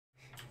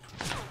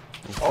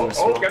as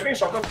well. Oh, getting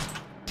shot at.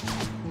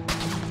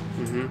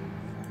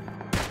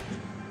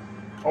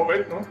 Oh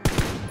wait, no.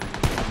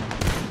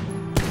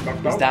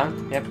 He's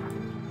down, yep.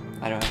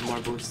 I don't have more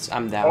boosts.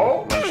 I'm down.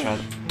 Oh. One shot.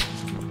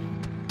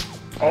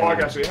 Oh, I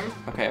can see him.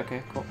 Okay,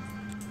 okay, cool.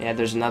 Yeah,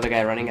 there's another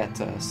guy running at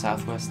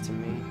southwest to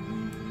me.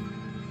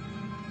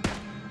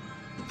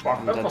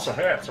 Fuck, that was a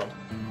headshot.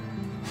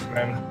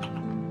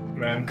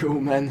 Man. Cool,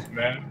 man.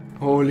 Man.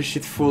 Holy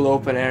shit, full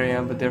open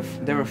area, but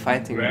they were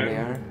fighting where they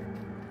are.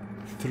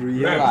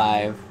 3 Man.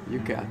 alive. You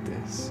got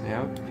this.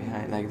 Yep,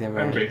 behind, like they were.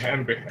 MP.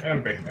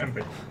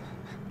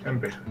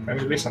 Can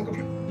you listen to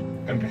me?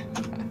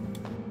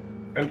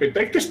 MP,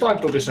 take this time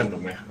to listen to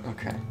me.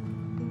 Okay.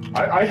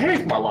 I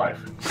hate my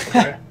life.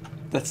 Okay?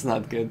 That's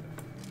not good.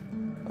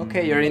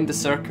 Okay, you're in the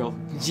circle.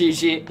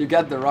 GG, you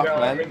got the rock, Yeah,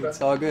 man. I'm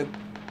It's all good.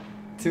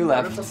 2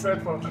 left.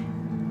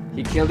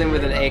 He killed him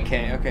with an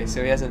AK. Okay,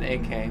 so he has an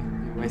AK.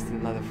 He wasted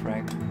another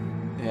frag.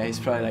 Yeah, he's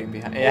probably like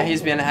behind. Yeah,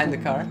 he's behind the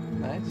car.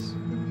 Nice.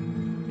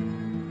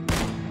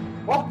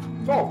 What?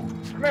 No!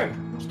 Man,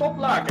 stop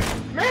lagging!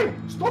 Man,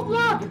 stop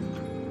lagging!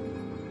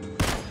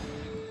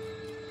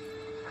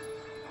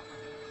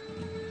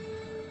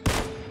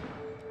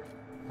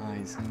 Oh,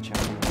 he's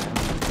jumping around.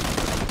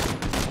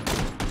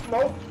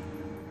 No!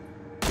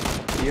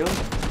 Heal?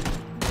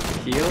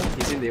 Heal?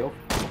 He's in the open.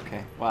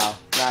 Okay, wow.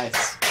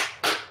 Nice.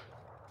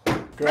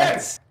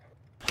 Congrats.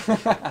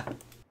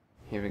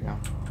 Here we go.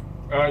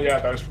 Yeah,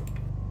 there's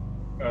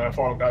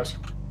 4 guys.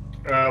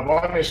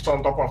 One is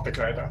on top of the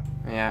crater.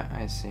 Yeah,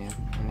 I see him.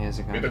 And he has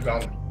a gun. With a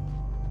gun.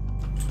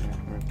 Yeah,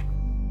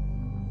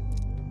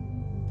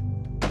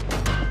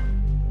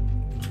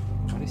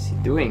 what is he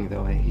doing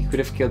though? He could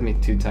have killed me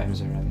 2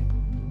 times already.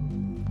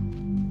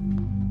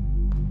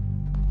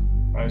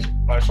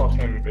 I shot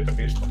him with a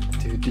pistol.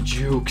 Dude, the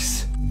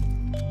jukes.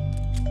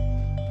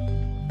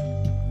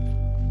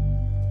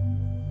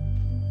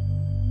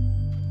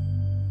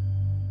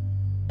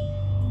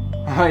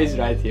 Oh, he's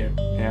right here.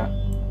 Yeah.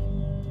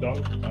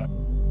 Don't.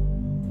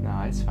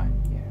 No, it's fine.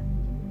 Here.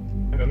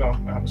 I don't know.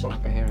 I have a shot.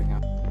 Okay, here we go.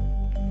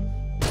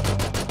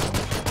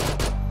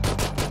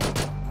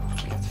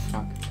 Get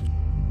fucked.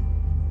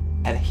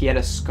 And he had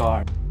a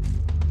scar.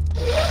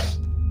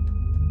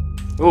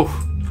 Oof.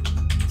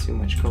 Too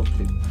much coke,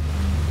 dude.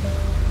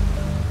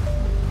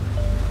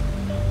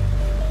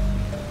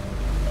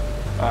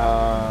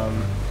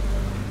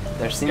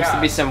 There seems to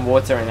be some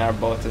water in our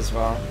boat as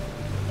well.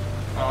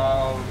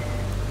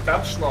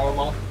 That's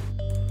normal.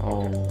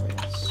 Oh,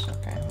 yes.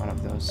 Okay, one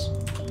of those.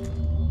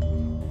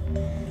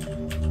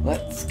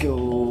 Let's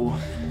go.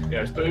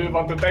 Yes, do you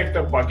want to take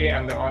the buggy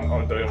and the gun,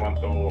 or do you want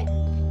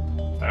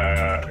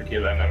to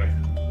kill enemy?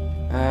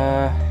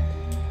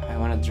 I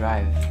want to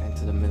drive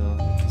into the middle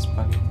of this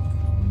buggy.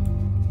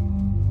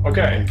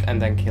 Okay.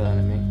 And then kill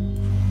enemy.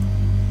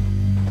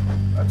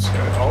 That's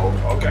good.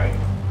 Oh, okay.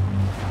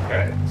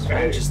 Okay. So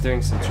I'm just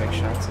doing some trick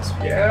shots as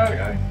well.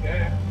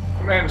 Yeah.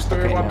 Man, do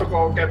you want to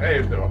go get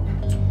airdrop?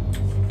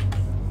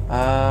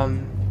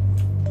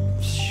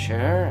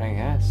 Sure, I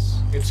guess.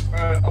 It's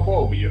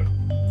above you.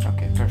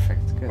 Okay,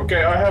 perfect. Good.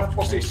 Okay, I have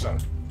position.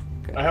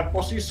 Good. I have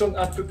position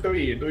at the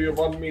tree. Do you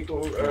want me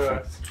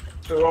to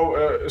throw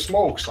a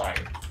smoke sign?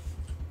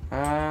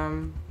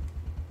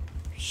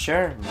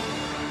 Sure.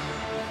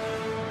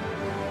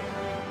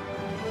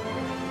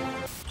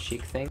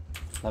 Chic thing.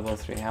 Level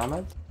 3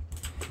 helmet.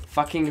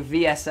 Fucking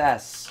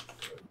VSS.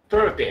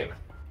 13.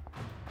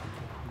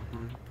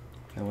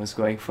 I was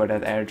going for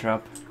that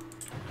airdrop.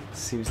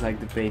 Seems like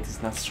the bait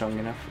is not strong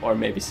enough. Or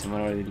maybe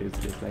someone already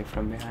looted it like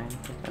from behind,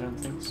 but I don't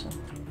think so.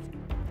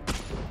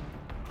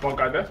 One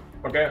guy there.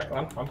 Okay,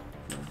 one.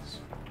 Yes.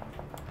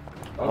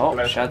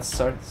 Oh, shots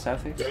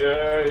southeast?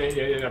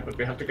 Yeah, but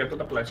we have to get to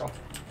the place. Okay.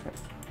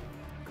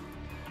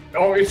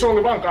 Oh, it's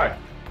only one guy.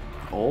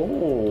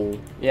 Oh,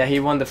 yeah, he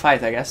won the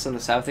fight, I guess, on the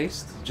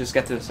southeast. Just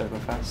get to the circle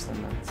fast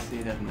and then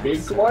see that next.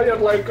 Be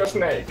quiet like a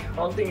snake,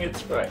 hunting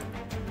its prey.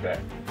 Okay.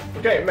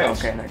 Okay, man.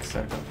 Okay, next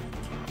circle.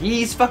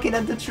 He's fucking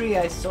at the tree,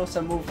 I saw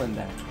some movement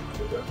there.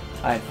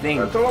 I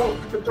think. Throw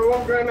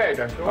a grenade.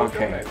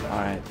 Okay,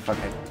 alright, fuck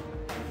it.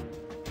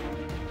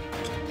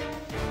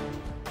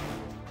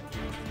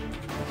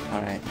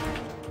 Alright,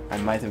 I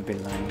might have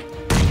been lying.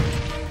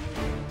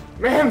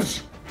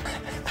 Mans!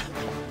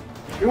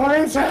 You are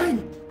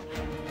insane!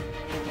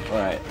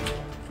 Alright,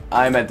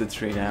 I'm at the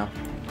tree now.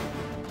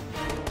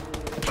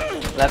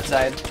 Left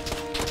side.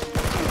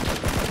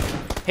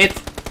 Hit!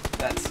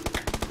 That's...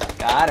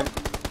 Got him.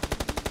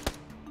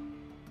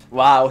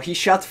 Wow, he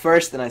shot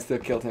first and I still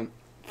killed him.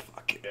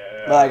 Fuck.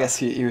 Yeah. Well, I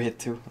guess you hit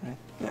too, right?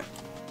 Yeah.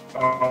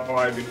 Oh,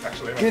 I did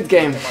actually. Good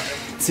game.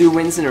 2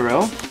 wins in a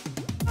row.